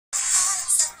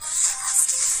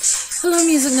Hello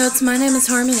Music Notes, my name is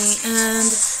Harmony, and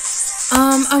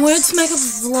I wanted to make a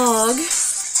vlog.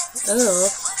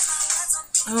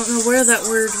 I don't know where that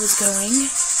word was going,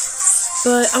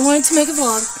 but I wanted to make a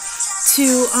vlog to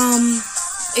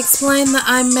explain that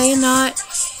I may not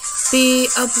be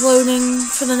uploading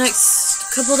for the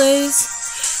next couple days.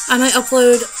 I might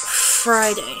upload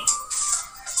Friday,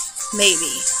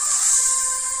 maybe.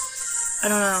 I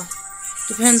don't know.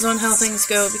 Depends on how things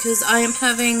go, because I am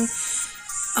having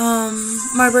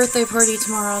my birthday party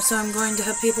tomorrow, so I'm going to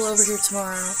have people over here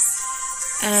tomorrow,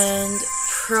 and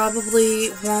probably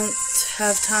won't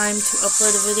have time to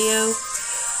upload a video.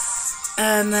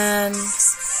 And then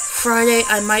Friday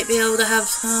I might be able to have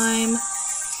time.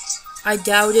 I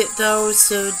doubt it though,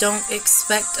 so don't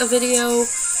expect a video,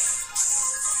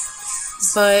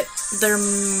 but there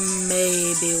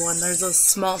may be one. There's a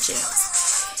small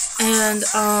chance. And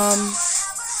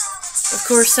of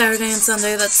course, Saturday and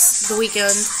Sunday, that's the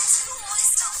weekend.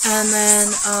 And then,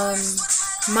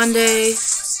 Monday,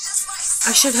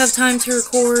 I should have time to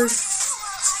record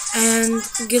and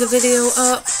get a video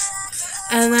up.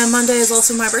 And then Monday is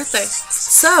also my birthday.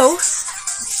 So,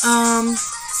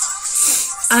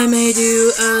 I may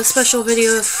do a special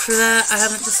video for that. I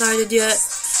haven't decided yet.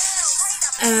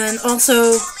 And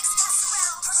also,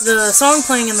 the song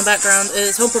playing in the background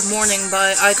is Hope of Morning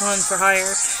by Icon for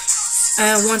Hire.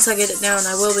 And once I get it down,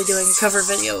 I will be doing a cover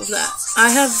video of that.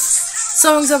 I have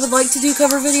songs I would like to do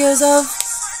cover videos of,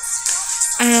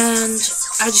 and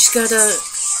I just gotta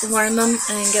learn them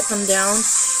and get them down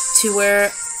to where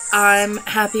I'm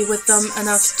happy with them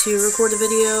enough to record a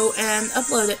video and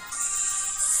upload it.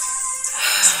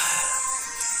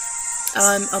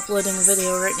 I'm uploading a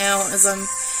video right now as I'm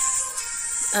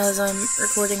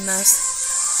recording this.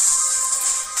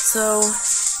 So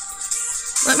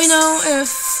let me know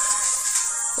if,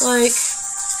 like,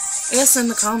 I guess in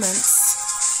the comments,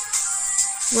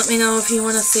 let me know if you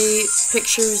want to see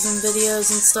pictures and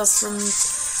videos and stuff from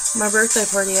my birthday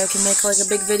party. I can make like a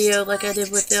big video like I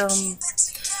did with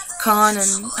Con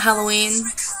and Halloween.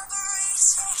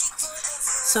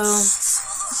 So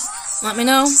let me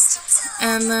know.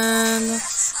 And then,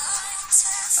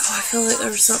 oh, I feel like there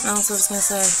was something else I was gonna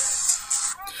say.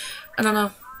 I don't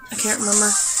know. I can't remember.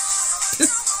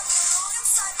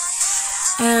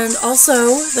 And also,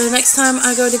 the next time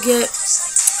I go to get,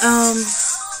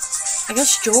 I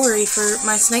guess jewelry for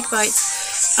my snake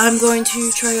bites, I'm going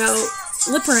to try out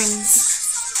lip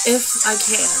rings, if I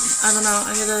can. I don't know,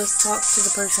 I gotta talk to the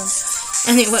person.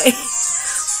 Anyway,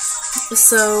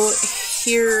 so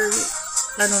here,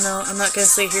 I don't know, I'm not gonna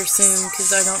say here soon,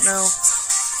 because I don't know.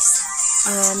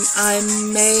 I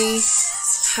may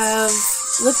have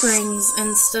lip rings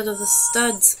instead of the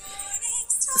studs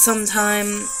sometime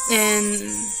in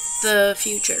the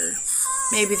future.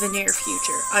 Maybe the near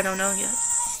future. I don't know yet.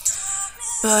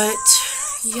 But,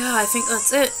 yeah, I think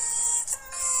that's it.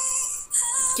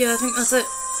 Yeah, I think that's it.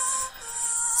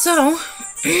 So,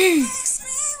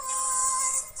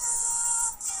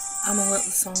 I'm gonna let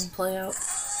the song play out.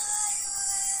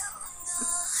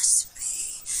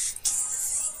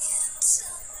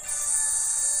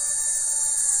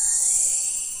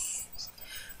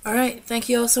 Alright, thank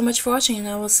you all so much for watching, and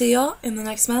I will see y'all in the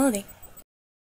next melody.